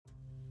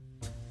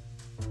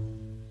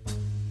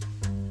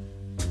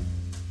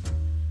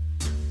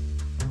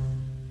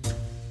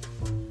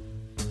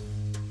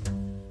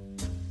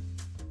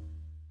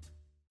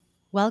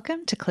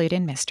Welcome to Clued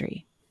in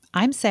Mystery.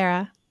 I'm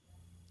Sarah.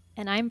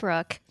 And I'm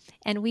Brooke,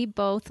 and we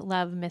both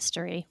love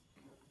mystery.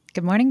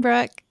 Good morning,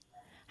 Brooke.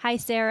 Hi,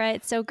 Sarah.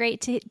 It's so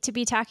great to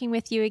be talking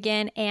with you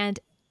again, and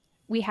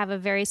we have a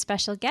very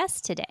special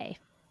guest today.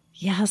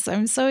 Yes,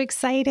 I'm so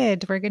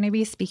excited. We're going to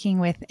be speaking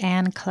with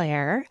Anne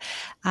Clare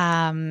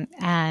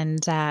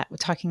and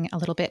talking a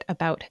little bit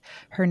about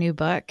her new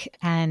book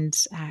and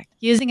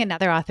using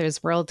another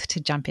author's world to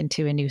jump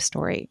into a new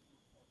story.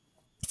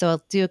 So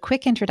I'll do a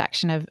quick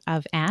introduction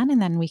of Anne,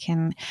 and then we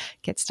can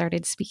get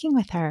started speaking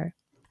with her.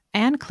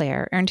 Anne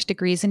Clare earned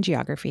degrees in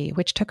geography,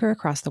 which took her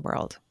across the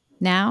world.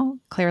 Now,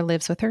 Clare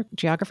lives with her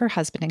geographer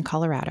husband in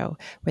Colorado,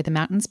 where the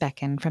mountains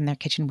beckon from their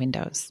kitchen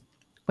windows.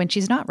 When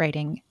she's not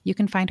writing, you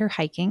can find her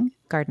hiking,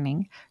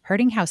 gardening,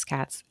 herding house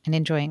cats, and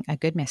enjoying a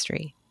good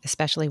mystery,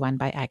 especially one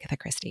by Agatha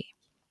Christie.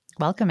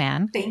 Welcome,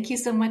 Anne. Thank you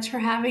so much for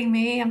having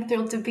me. I'm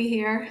thrilled to be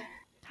here.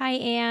 Hi,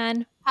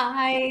 Anne.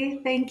 Hi,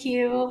 thank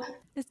you.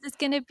 This is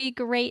going to be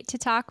great to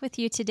talk with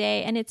you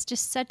today, and it's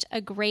just such a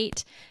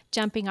great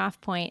jumping off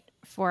point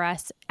for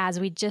us as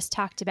we just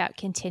talked about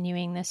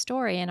continuing the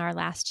story in our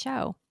last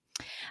show.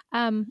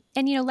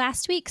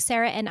 Last week,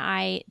 Sarah and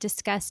I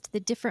discussed the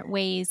different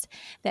ways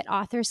that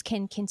authors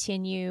can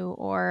continue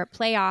or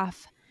play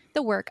off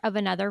the work of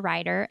another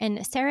writer.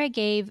 And Sarah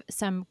gave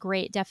some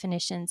great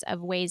definitions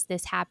of ways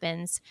this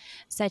happens,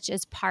 such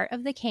as part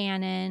of the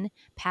canon,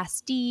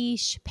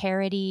 pastiche,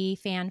 parody,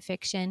 fan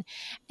fiction.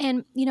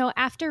 And,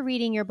 after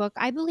reading your book,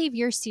 I believe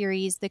your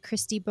series, The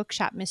Christie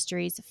Bookshop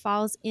Mysteries,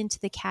 falls into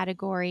the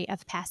category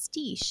of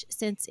pastiche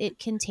since it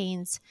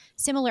contains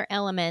similar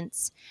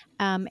elements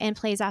and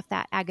plays off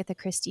that Agatha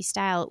Christie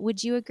style.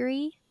 Would you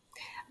agree?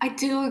 I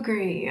do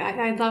agree.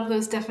 I love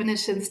those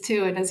definitions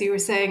too. And as you were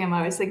saying them,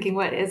 I was thinking,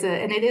 what is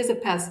it? And it is a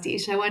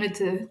pastiche. I wanted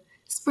to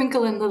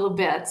sprinkle in little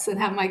bits and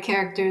have my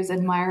characters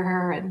admire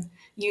her and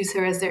use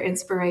her as their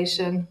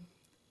inspiration.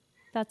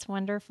 That's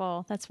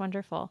wonderful. That's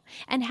wonderful.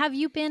 And have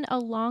you been a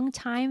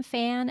longtime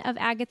fan of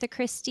Agatha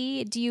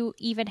Christie? Do you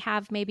even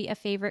have maybe a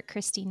favorite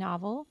Christie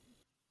novel?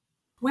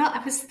 Well,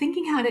 I was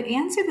thinking how to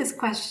answer this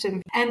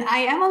question. And I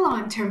am a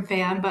long-term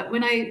fan, but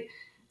when I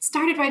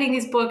started writing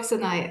these books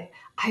and I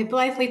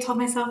blithely told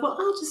myself, well,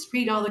 I'll just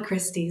read all the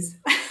Christies.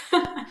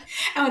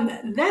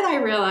 And then I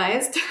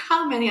realized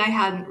how many I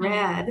hadn't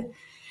read.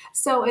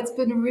 So it's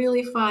been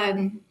really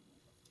fun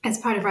as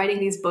part of writing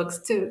these books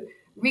to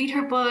read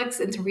her books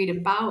and to read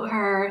about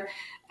her.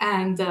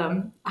 And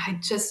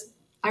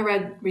I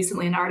read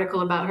recently an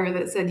article about her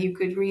that said you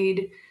could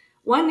read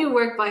one new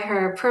work by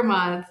her per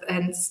month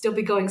and still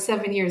be going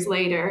 7 years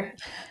later,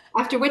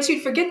 after which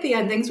you'd forget the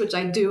endings, which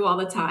I do all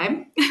the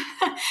time,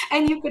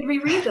 and you could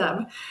reread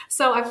them.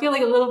 So I'm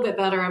feeling a little bit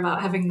better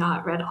about having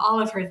not read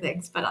all of her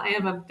things, but I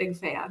am a big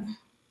fan.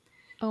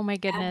 Oh my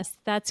goodness.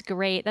 That's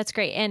great. That's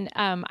great. And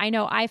I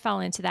know I fall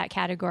into that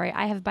category.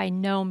 I have by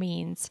no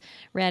means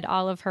read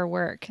all of her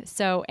work.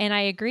 And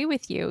I agree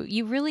with you.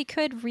 You really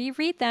could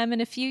reread them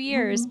in a few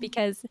years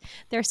because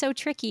they're so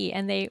tricky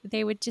and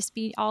they would just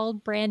be all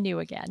brand new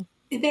again.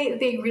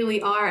 They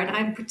really are. And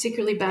I'm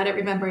particularly bad at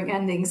remembering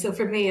endings. So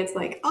for me, it's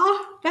like,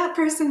 oh, that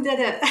person did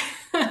it.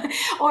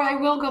 Or I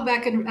will go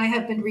back and I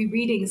have been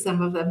rereading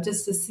some of them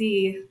just to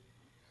see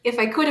if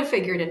I could have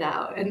figured it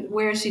out and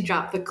where she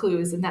dropped the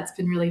clues. And that's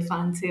been really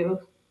fun too.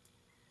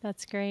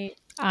 That's great.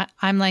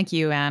 I'm like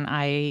you, Anne.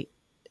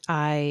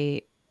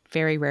 I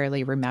very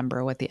rarely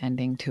remember what the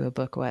ending to a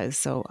book was,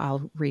 so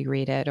I'll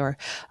reread it or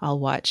I'll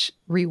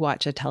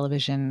rewatch a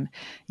television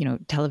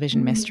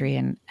mystery,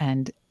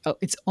 and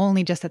it's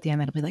only just at the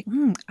end that I'll be like,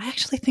 I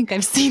actually think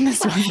I've seen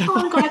this one before.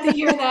 I'm glad to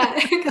hear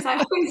that because I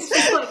always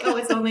feel like, oh,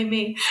 it's only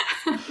me.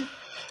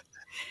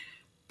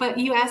 But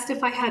you asked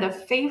if I had a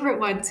favorite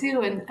one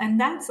too, and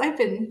that's I've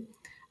been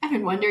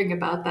wondering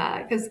about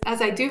that because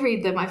as I do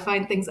read them, I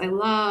find things I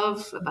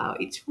love about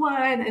each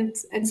one,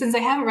 and since I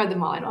haven't read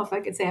them all, I don't know if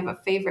I could say I have a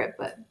favorite,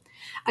 but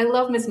I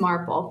love Miss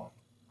Marple.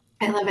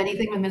 I love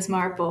anything with Miss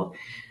Marple,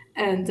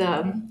 and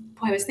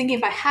I was thinking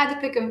if I had to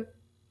pick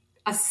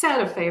a set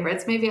of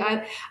favorites, maybe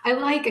I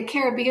like A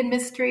Caribbean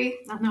Mystery.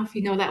 I don't know if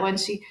you know that one.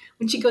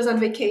 When she goes on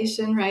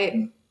vacation,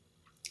 right?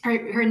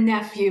 Her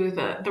nephew,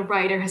 the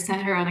writer, has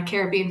sent her on a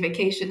Caribbean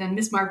vacation, and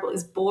Miss Marple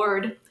is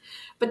bored.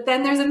 But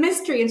then there's a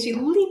mystery, and she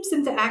leaps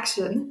into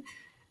action,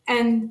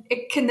 and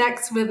it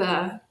connects with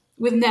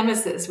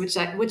Nemesis,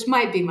 which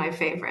might be my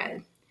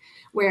favorite,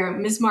 where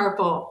Miss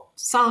Marple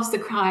solves the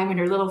crime in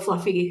her little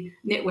fluffy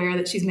knitwear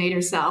that she's made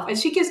herself, and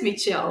she gives me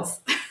chills.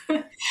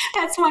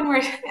 That's one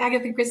where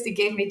Agatha Christie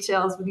gave me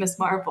chills with Miss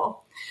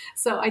Marple.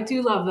 So I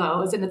do love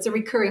those, and it's a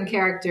recurring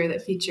character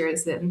that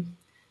features in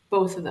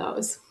both of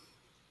those.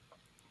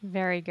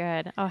 Very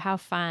good. Oh, how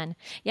fun.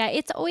 Yeah,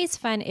 it's always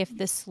fun if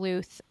the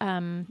sleuth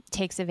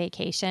takes a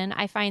vacation.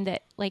 I find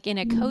that like in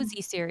a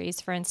cozy series,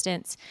 for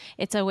instance,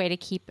 it's a way to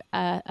keep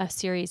a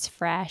series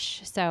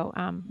fresh. So,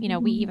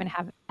 we even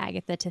have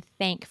Agatha to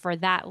thank for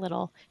that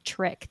little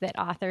trick that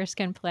authors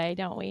can play,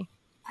 don't we?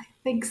 I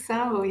think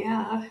so,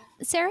 yeah.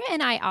 Sarah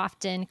and I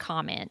often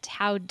comment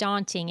how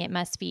daunting it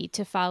must be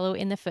to follow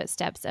in the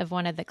footsteps of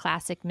one of the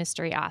classic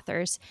mystery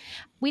authors.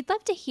 We'd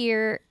love to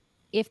hear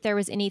if there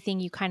was anything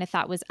you kind of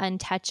thought was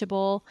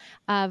untouchable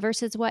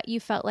versus what you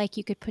felt like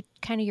you could put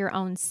kind of your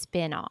own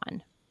spin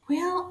on.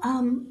 Well,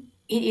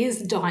 it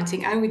is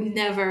daunting. I would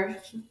never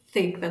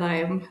think that I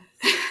am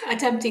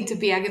attempting to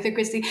be Agatha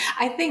Christie.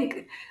 I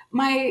think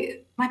my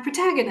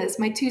protagonists,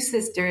 my two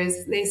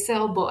sisters, they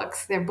sell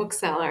books. They're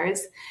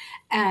booksellers,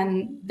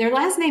 and their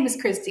last name is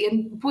Christie.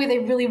 And boy, they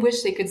really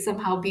wish they could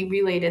somehow be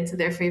related to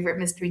their favorite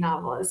mystery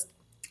novelist.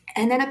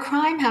 And then a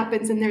crime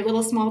happens in their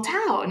little small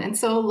town, and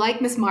so,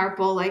 like Miss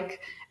Marple,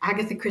 like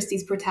Agatha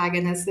Christie's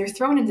protagonist, they're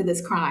thrown into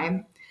this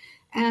crime,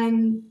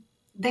 and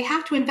they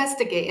have to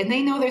investigate. And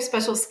they know their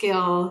special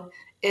skill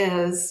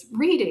is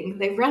reading.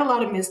 They've read a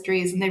lot of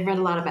mysteries and they've read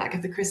a lot of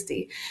Agatha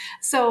Christie.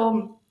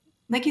 So,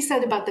 like you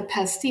said about the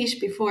pastiche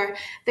before,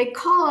 they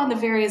call on the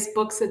various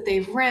books that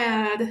they've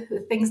read,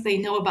 the things they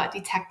know about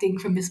detecting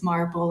from Miss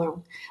Marple,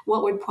 or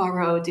what would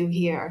Poirot do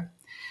here.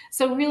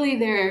 So really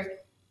they're,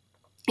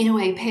 in a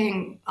way,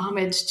 paying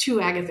homage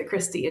to Agatha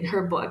Christie in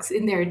her books,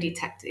 in their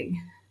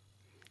detecting.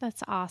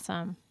 That's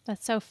awesome.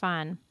 That's so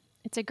fun.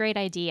 It's a great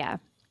idea.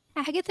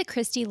 Agatha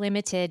Christie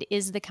Limited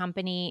is the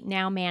company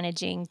now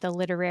managing the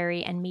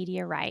literary and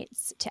media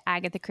rights to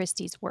Agatha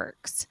Christie's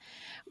works.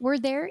 Were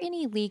there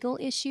any legal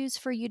issues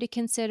for you to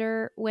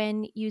consider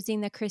when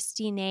using the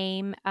Christie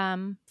name,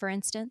 for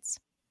instance?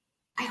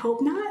 I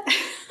hope not.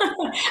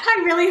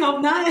 I really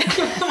hope not.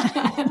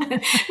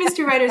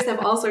 Mystery writers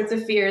have all sorts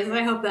of fears, and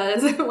I hope that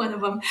is one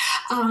of them.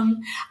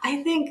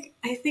 I think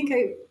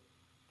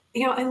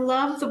I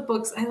love the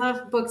books. I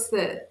love books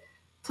that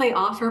play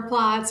off her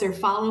plots or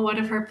follow one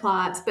of her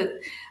plots,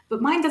 but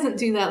mine doesn't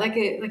do that. Like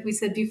we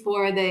said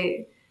before,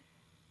 they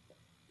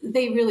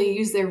really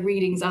use their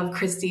readings of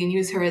Christie and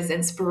use her as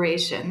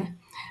inspiration.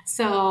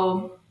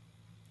 So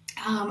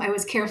I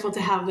was careful to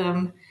have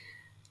them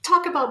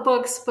talk about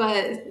books,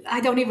 but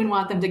I don't even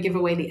want them to give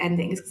away the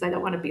endings because I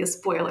don't want to be a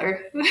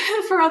spoiler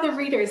for other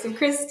readers of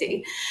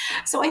Christie.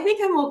 So I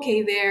think I'm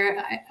okay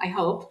there. I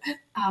hope.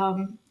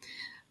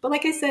 But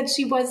like I said,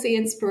 she was the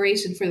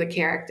inspiration for the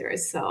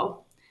characters.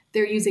 So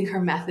they're using her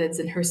methods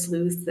and her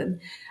sleuths. And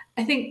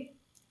I think,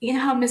 you know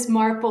how Miss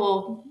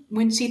Marple,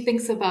 when she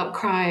thinks about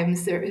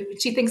crimes, or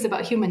she thinks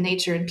about human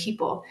nature and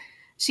people,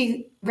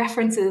 she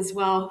references,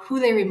 well,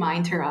 who they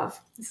remind her of.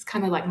 It's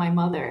kind of like my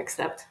mother,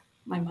 except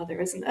my mother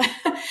isn't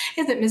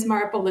Miss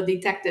Marple, the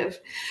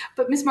detective.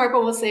 But Miss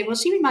Marple will say, well,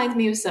 she reminds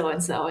me of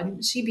so-and-so,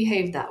 and she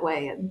behaved that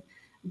way. And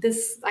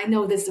I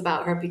know this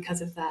about her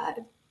because of that.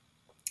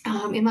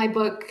 In my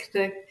book,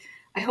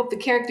 I hope the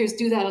characters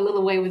do that a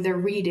little way with their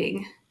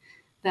reading.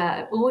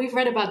 That, well, we've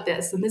read about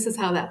this, and this is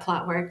how that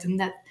plot worked,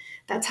 and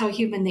that's how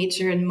human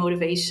nature and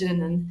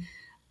motivation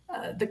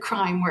and the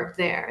crime worked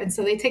there. And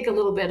so they take a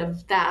little bit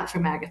of that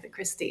from Agatha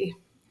Christie.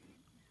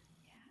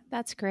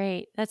 That's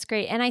great. That's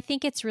great. And I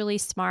think it's really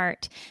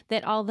smart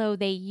that although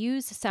they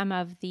use some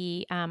of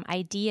the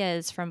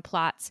ideas from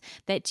plots,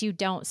 that you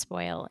don't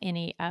spoil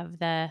any of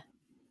the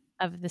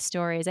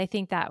stories. I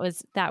think that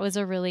was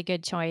a really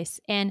good choice.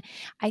 And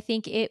I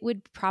think it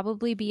would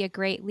probably be a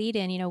great lead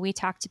in. You know, we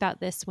talked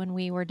about this when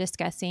we were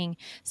discussing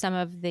some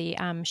of the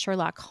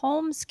Sherlock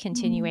Holmes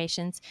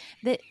continuations,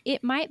 that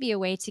it might be a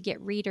way to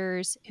get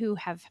readers who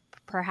have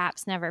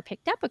perhaps never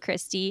picked up a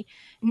Christie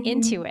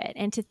into it,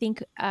 and to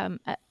think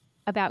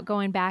about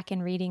going back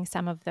and reading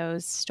some of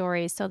those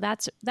stories. So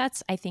that's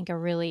I think a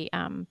really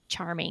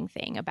charming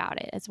thing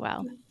about it as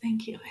well.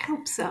 Thank you. I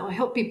hope so. I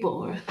hope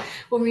people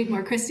will read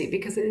more Christie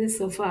because it is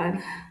so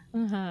fun.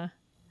 Uh-huh.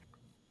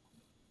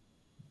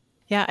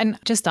 Yeah, and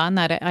just on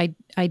that,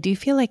 I do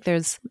feel like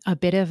there's a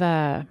bit of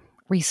a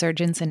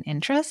resurgence in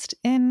interest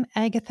in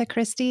Agatha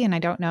Christie. And I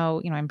don't know,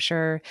 I'm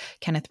sure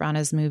Kenneth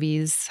Branagh's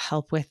movies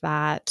help with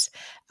that.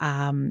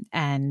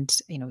 And,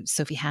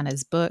 Sophie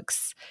Hannah's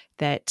books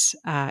that,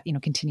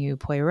 continue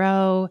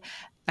Poirot.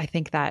 I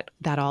think that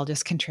all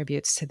just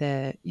contributes to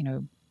the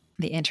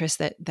interest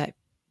that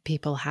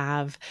people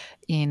have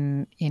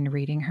in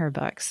reading her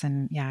books.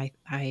 And yeah,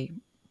 I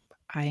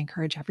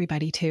encourage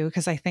everybody to,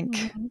 because I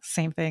think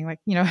same thing,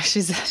 like,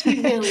 she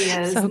really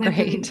is so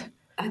great.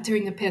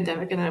 During the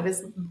pandemic, and I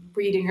was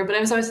reading her, but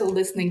I was also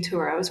listening to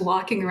her. I was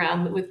walking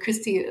around with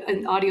Christie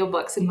and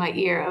audiobooks in my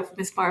ear of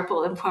Miss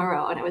Marple and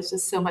Poirot, and it was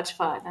just so much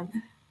fun. And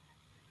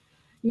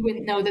you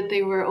wouldn't know that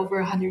they were over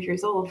 100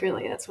 years old,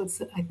 really. That's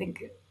what's, I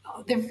think,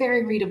 they're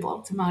very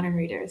readable to modern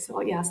readers.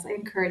 So yes, I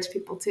encourage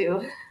people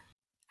to.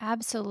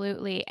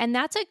 Absolutely. And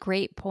that's a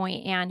great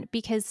point, Anne,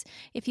 because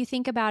if you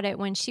think about it,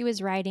 when she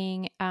was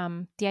writing,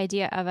 the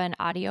idea of an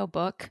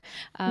audiobook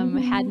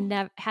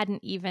hadn't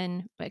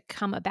even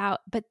come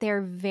about, but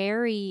they're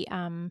very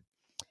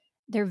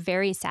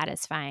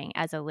satisfying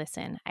as a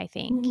listen, I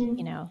think.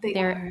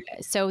 They're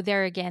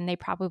again, they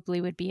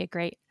probably would be a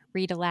great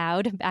read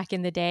aloud back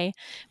in the day,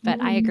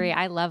 but I agree.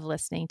 I love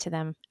listening to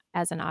them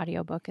as an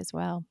audiobook as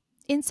well.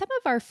 In some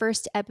of our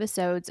first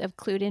episodes of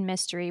Clued in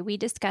Mystery, we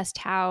discussed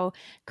how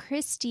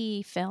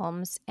Christie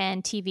films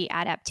and TV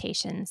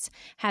adaptations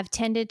have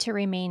tended to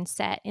remain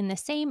set in the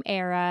same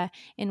era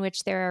in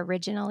which they're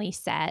originally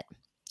set.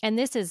 And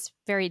this is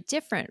very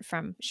different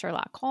from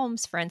Sherlock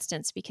Holmes, for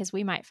instance, because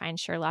we might find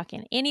Sherlock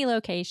in any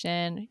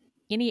location,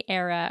 any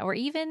era, or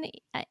even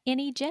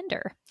any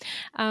gender.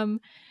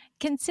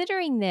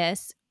 Considering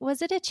this,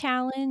 was it a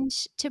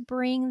challenge to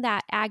bring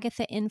that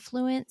Agatha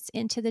influence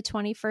into the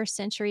 21st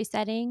century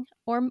setting?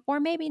 Or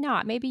maybe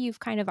not. Maybe you've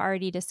kind of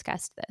already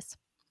discussed this.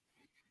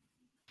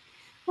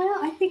 Well,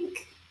 I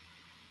think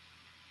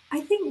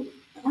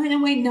in a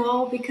way,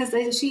 no, because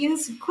she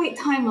is quite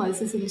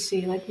timeless, isn't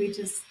she? Like we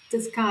just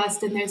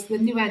discussed, and there's the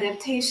new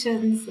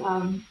adaptations.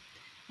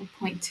 I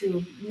point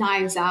to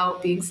Knives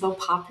Out being so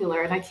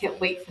popular, and I can't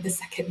wait for the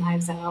second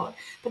Knives Out.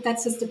 But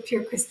that's just a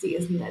pure Christie,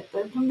 isn't it?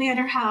 The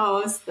manor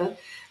house, the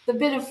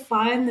bit of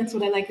fun. That's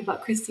what I like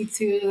about Christie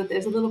too.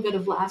 There's a little bit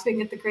of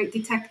laughing at the great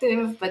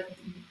detective, but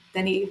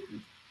then he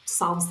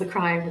solves the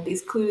crime with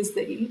these clues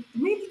that you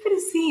maybe could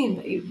have seen,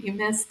 but you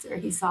missed or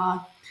he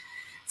saw.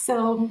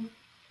 So,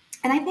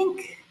 and I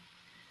think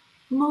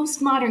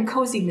most modern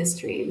cozy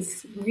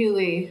mysteries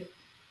really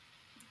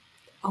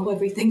owe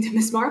everything to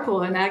Miss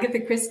Marple and Agatha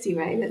Christie,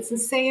 right? It's the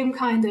same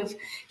kind of,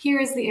 here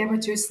is the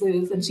amateur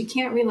sleuth, and she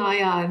can't go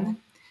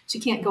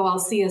all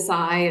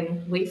CSI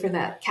and wait for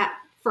that cat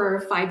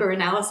fur fiber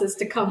analysis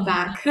to come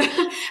back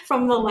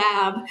from the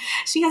lab.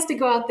 She has to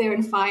go out there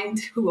and find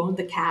who owned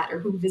the cat or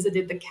who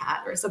visited the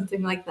cat or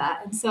something like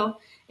that. And so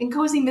in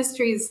cozy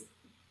mysteries,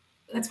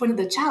 that's one of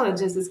the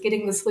challenges, is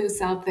getting the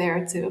sleuths out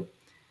there to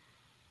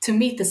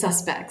meet the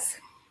suspects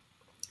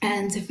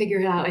and to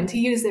figure it out and to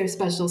use their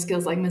special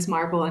skills like Miss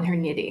Marple and her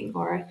knitting,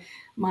 or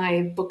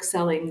my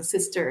book-selling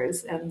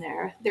sisters and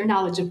their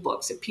knowledge of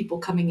books, or people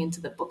coming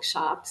into the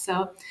bookshop.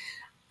 So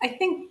I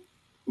think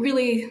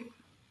really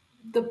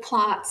the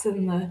plots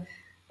and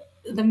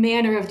the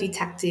manner of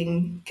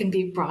detecting can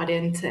be brought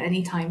into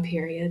any time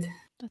period.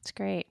 That's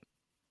great.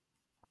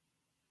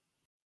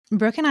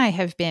 Brooke and I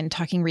have been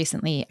talking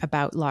recently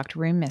about locked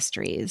room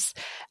mysteries,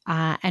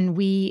 and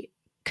we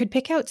could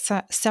pick out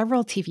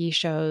several TV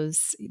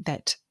shows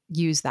that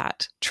use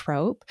that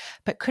trope,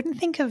 but couldn't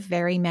think of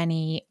very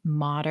many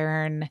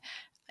modern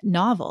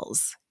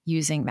novels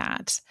using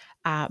that.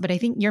 But I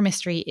think your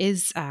mystery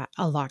is a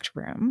locked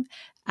room.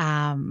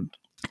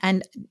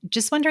 And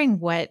just wondering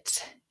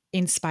what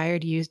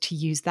inspired you to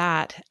use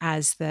that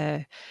as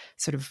the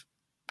sort of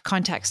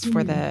context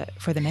for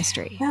the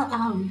mystery.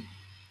 Well,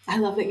 I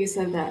love that you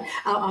said that.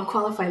 I'll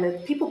qualify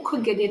that people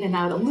could get in and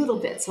out a little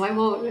bit. So I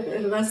will,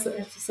 unless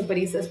if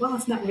somebody says, well,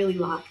 it's not really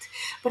locked.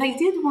 But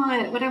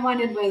what I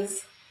wanted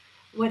was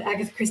what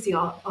Agatha Christie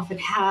often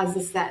has,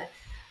 is that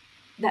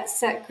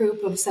set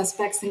group of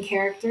suspects and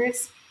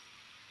characters.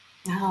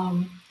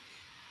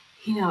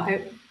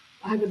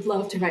 I would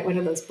love to write one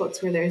of those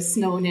books where there's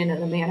snowed in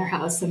the manor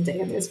house someday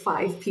and there's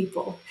 5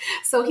 people.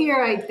 So here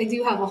I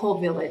do have a whole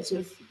village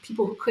of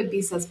people who could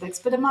be suspects,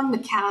 but among the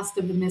cast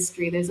of the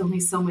mystery, there's only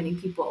so many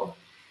people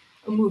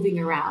moving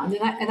around.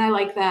 And I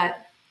like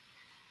that,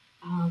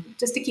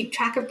 just to keep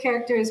track of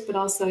characters, but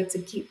also to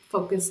keep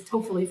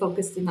hopefully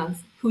focused in on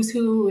who's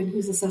who and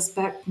who's a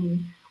suspect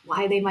and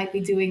why they might be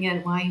doing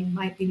it, why you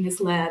might be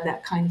misled,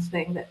 that kind of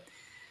thing. That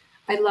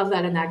I love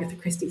that in Agatha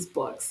Christie's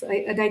books.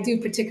 And I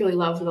do particularly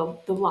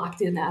love the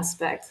locked-in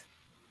aspect.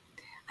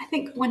 I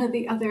think one of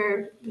the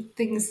other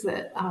things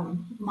that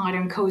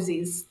modern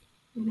cozies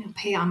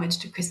pay homage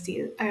to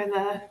Christie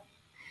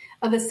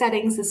are the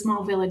settings, the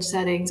small village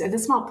settings, or the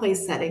small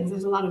place settings.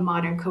 There's a lot of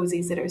modern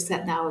cozies that are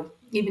set now,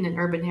 even in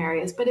urban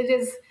areas, but it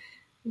is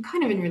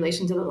kind of in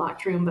relation to the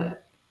locked room,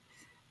 but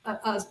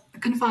a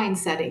confined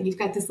setting. You've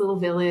got this little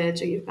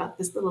village, or you've got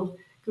this little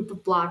group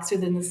of blocks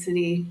within the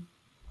city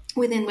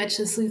within which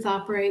the sleuth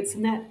operates,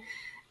 and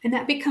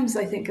that becomes,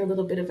 I think, a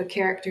little bit of a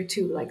character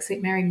too. Like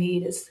St. Mary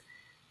Mead is.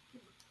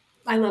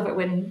 I love it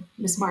when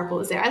Miss Marple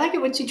is there. I like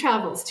it when she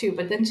travels too,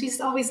 but then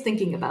she's always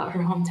thinking about her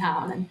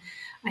hometown, and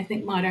I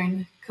think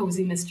modern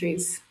cozy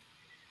mysteries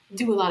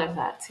do a lot of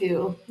that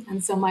too.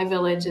 And so my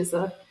village is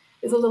a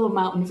little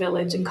mountain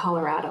village in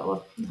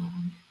Colorado.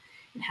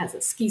 It has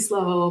a ski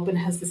slope and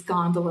it has this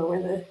gondola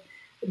where the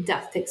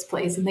death takes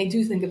place, and they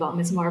do think about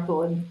Miss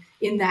Marple, and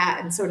in that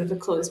and sort of a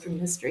closed room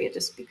mystery, it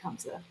just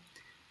becomes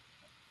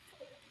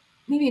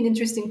maybe an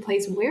interesting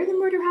place where the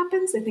murder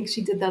happens. I think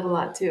she did that a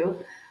lot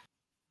too.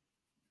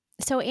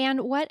 So, Anne,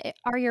 what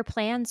are your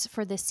plans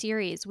for the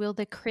series? Will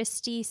the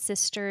Christie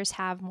sisters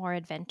have more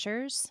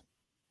adventures?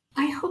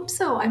 I hope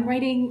so.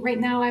 Right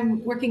now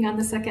I'm working on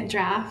the second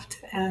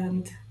draft,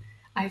 and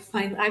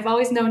I've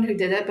always known who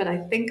did it, but I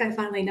think I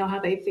finally know how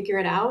they figure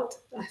it out.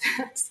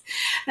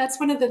 That's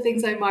one of the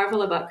things I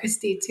marvel about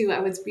Christie too. I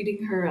was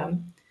reading her.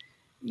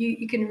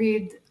 You can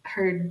read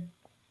her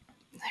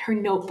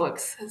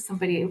notebooks.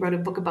 Somebody wrote a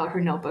book about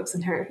her notebooks,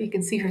 and you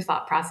can see her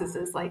thought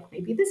processes. Like,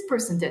 maybe this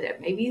person did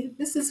it. Maybe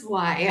this is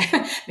why.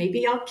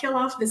 Maybe I'll kill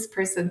off this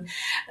person.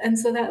 And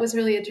so that was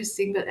really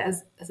interesting. But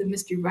as a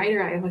mystery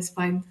writer, I always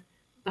find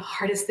the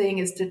hardest thing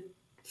is to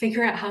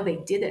figure out how they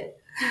did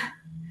it.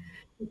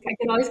 I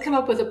can always come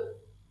up with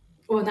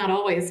well, not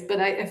always, but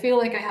I feel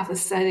like I have a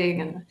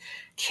setting and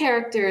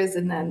characters,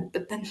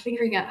 but then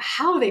figuring out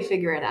how they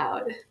figure it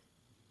out.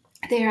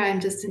 There, I'm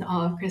just in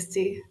awe of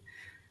Christie.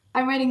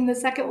 I'm writing the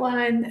second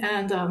one,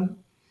 and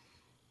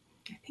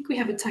I think we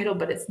have a title,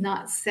 but it's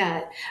not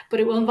set. But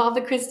it will involve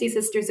the Christie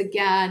sisters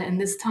again,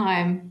 and this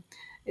time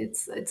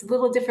it's a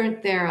little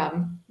different.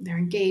 They're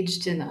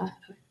engaged in a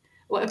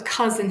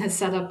cousin has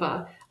set up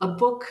a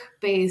book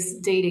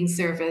based dating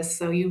service,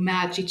 so you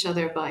match each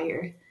other by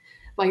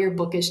your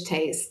bookish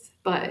taste.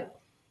 But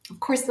of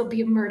course, there'll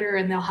be a murder,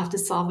 and they'll have to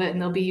solve it,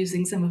 and they'll be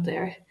using some of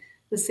the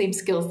same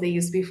skills they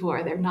used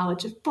before, their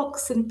knowledge of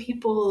books and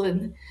people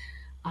and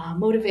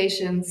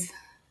motivations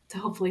to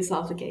hopefully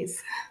solve the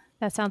case.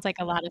 That sounds like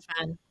a lot of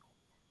fun.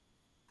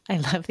 I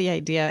love the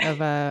idea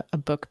of a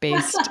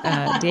book-based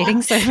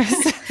dating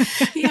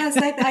service. Yes,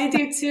 I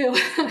do too.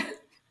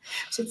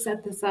 Should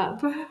set this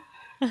up.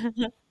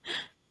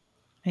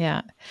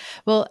 Yeah.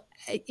 Well,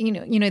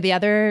 the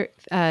other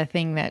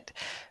thing that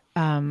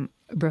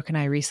Brooke and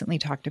I recently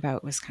talked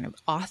about was kind of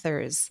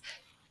authors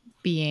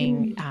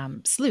being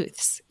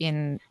sleuths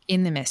in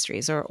the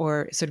mysteries,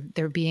 or sort of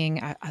there being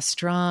a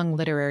strong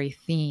literary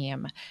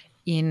theme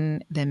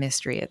in the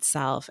mystery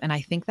itself. And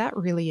I think that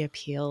really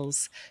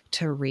appeals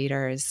to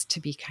readers, to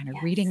be kind of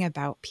reading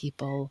about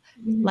people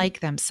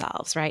like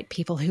themselves, right?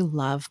 People who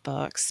love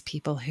books,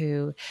 people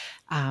who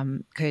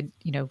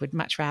would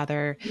much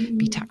rather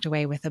be tucked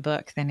away with a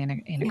book than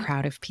in a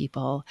crowd of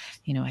people.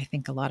 I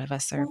think a lot of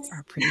us are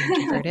pretty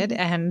introverted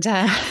and,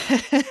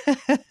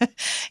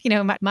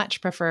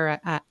 much prefer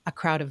a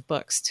crowd of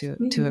books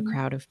to a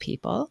crowd of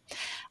people.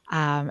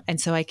 And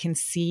so I can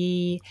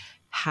see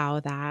how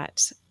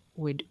that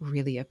would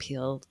really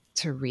appeal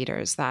to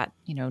readers, that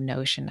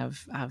notion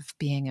of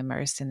being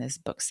immersed in this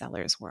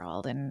bookseller's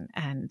world.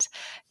 And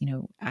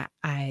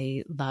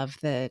I love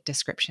the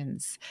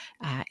descriptions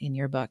in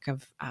your book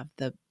of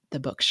the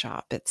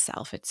bookshop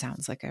itself. It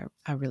sounds like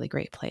a really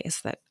great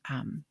place that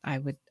I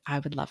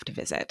would love to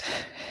visit.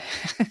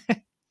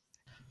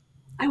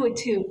 I would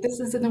too. This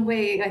is, in a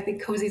way, I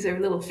think cozies are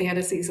little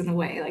fantasies in a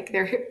way. Like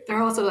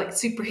they're also like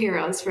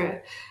superheroes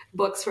for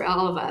books for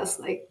all of us.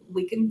 Like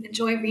we can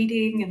enjoy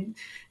reading and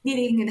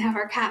knitting and have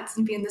our cats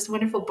and be in this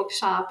wonderful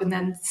bookshop and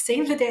then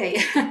save the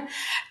day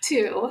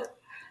too.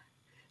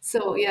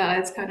 So yeah,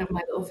 it's kind of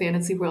my little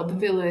fantasy world. The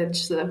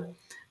village, the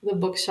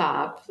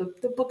bookshop,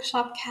 the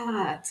bookshop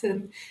cat,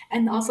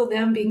 and also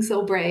them being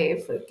so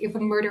brave. Like if a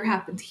murder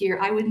happened here,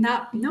 I would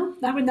not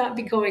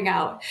be going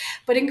out.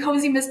 But in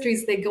Cozy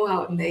Mysteries, they go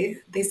out and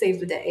they save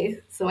the day.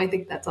 So I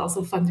think that's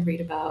also fun to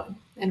read about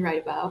and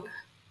write about.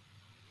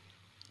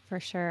 For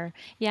sure.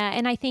 Yeah.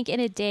 And I think in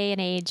a day and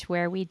age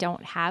where we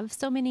don't have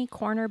so many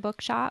corner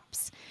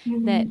bookshops,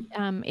 that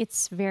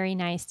it's very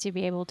nice to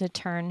be able to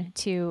turn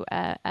to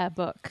a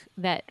book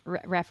that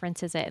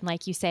references it. And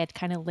like you said,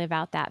 kind of live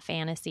out that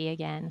fantasy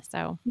again.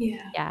 So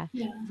yeah.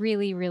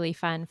 Really, really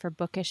fun for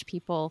bookish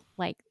people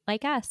like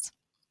us.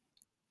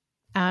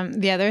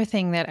 The other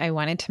thing that I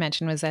wanted to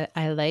mention was that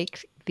I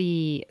like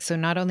so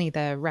not only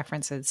the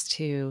references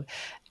to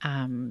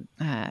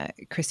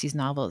Christie's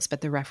novels,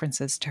 but the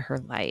references to her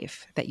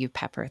life that you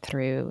pepper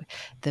through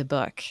the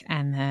book,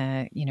 and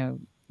the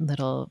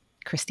little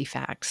Christie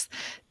facts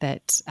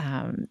that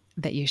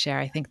you share.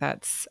 I think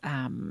that's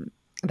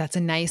a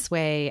nice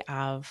way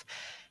of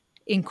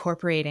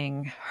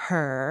incorporating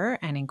her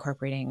and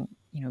incorporating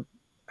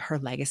her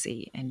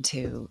legacy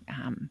into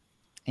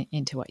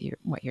what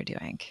you're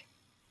doing.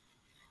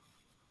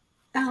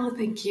 Oh,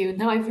 thank you.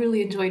 No, I've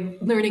really enjoyed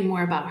learning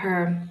more about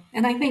her.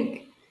 And I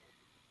think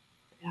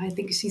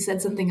she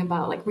said something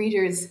about like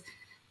readers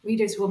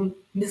will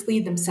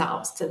mislead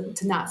themselves to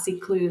not see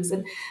clues.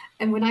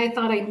 And when I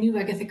thought I knew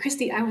Agatha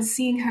Christie, I was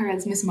seeing her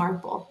as Miss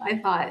Marple. I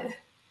thought,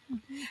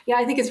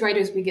 I think as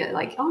writers we get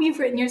like, oh, you've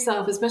written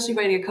yourself, especially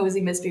writing a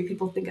cozy mystery.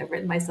 People think I've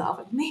written myself.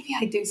 Maybe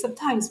I do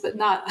sometimes, but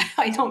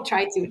I don't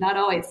try to, not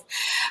always.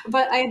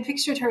 But I had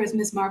pictured her as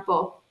Miss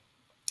Marple.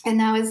 And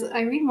now as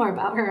I read more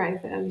about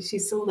her,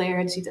 she's so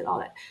layered. She did all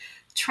that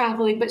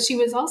traveling, but she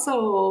was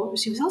also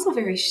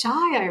very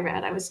shy. I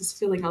read. I was just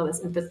feeling all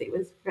this empathy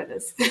for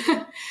this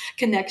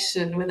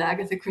connection with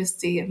Agatha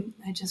Christie. And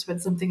I just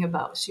read something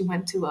about she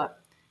was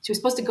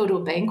supposed to go to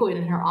a banquet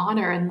in her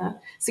honor, and the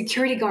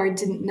security guard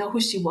didn't know who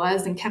she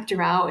was and kept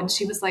her out. And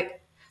she was like,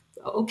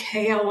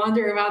 okay, I'll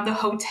wander around the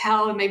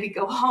hotel and maybe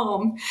go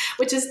home,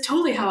 which is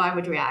totally how I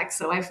would react.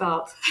 So I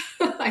felt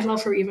I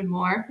love her even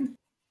more.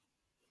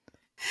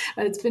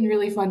 It's been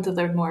really fun to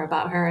learn more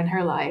about her and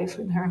her life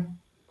and her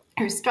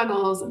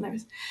struggles and their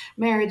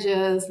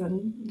marriages.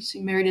 And she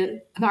married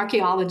an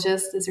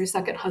archaeologist as her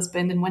second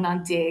husband and went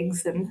on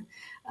digs. And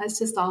it's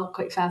just all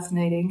quite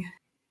fascinating.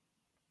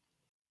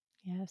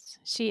 Yes,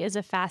 she is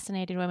a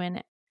fascinating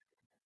woman.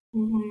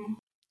 Mm-hmm.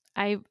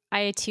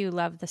 I too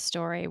love the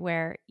story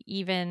where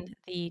even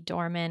the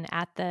doorman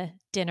at the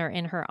dinner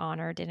in her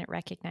honor didn't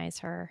recognize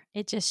her.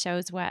 It just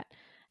shows what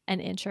an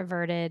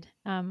introverted,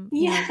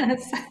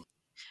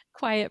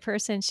 quiet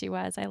person she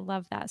was. I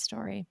love that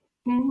story.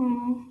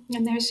 Mm-hmm.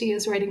 And there she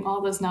is writing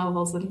all those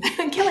novels and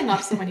killing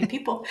off so many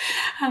people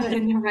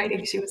in her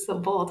writing. She was so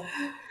bold.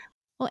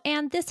 Well,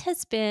 Anne, this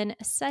has been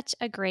such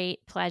a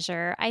great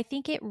pleasure. I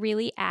think it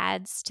really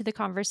adds to the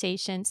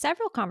conversation,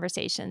 several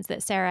conversations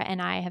that Sarah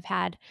and I have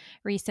had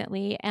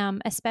recently,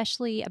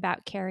 especially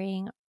about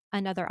carrying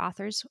another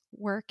author's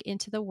work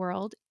into the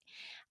world.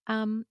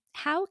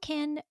 How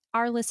can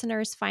our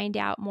listeners find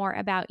out more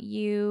about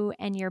you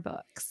and your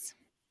books?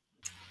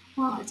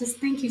 Well, just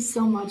thank you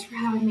so much for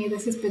having me.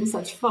 This has been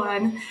such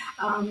fun.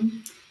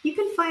 You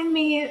can find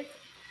me,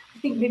 I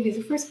think maybe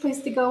the first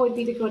place to go would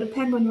be to go to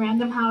Penguin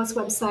Random House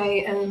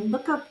website and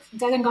look up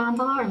Dead and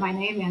Gondola or my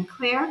name, Anne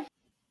Claire.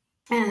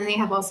 And they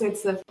have all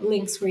sorts of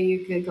links where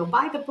you could go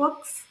buy the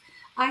books.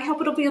 I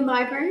hope it'll be in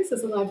libraries.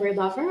 As a library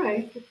lover,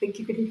 I think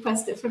you could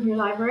request it from your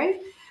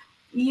library.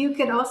 You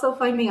can also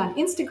find me on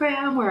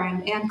Instagram, where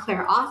I'm Anne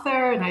Claire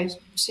Author, and I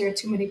share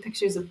too many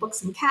pictures of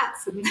books and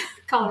cats in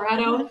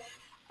Colorado.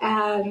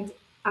 And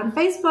on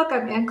Facebook,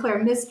 I'm Anne Claire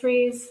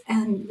Mysteries.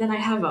 And then I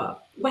have a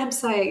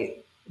website.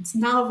 It's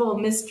Novel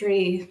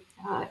Mystery.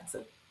 It's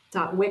a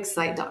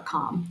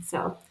 .wixsite.com.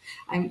 So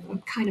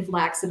I'm kind of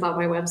lax about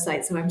my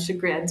website, so I'm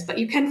chagrined. But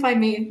you can find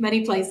me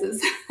many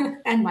places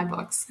and my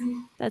books.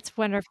 That's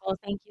wonderful.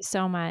 Thank you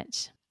so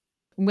much.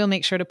 We'll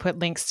make sure to put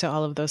links to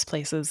all of those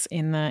places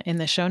in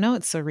the show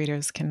notes so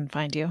readers can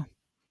find you.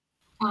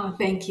 Oh,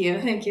 thank you.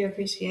 Thank you.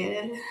 Appreciate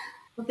it.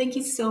 Well, thank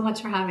you so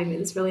much for having me.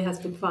 This really has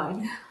been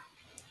fun.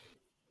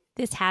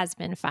 This has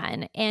been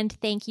fun. And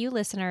thank you,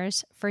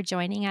 listeners, for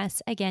joining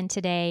us again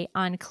today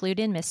on Clued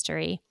in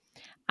Mystery.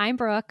 I'm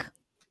Brooke.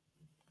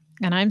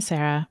 And I'm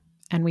Sarah,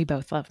 and we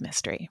both love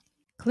mystery.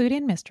 Clued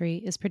in Mystery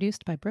is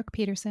produced by Brooke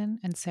Peterson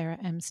and Sarah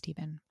M.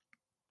 Steben.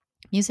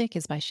 Music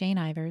is by Shane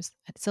Ivers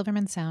at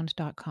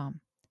silvermansound.com.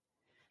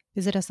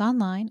 Visit us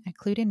online at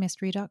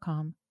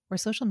cluedinmystery.com or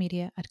social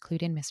media at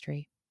Clued in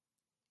Mystery.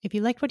 If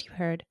you liked what you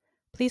heard,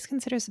 please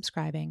consider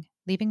subscribing,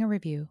 leaving a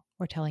review,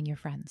 or telling your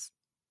friends.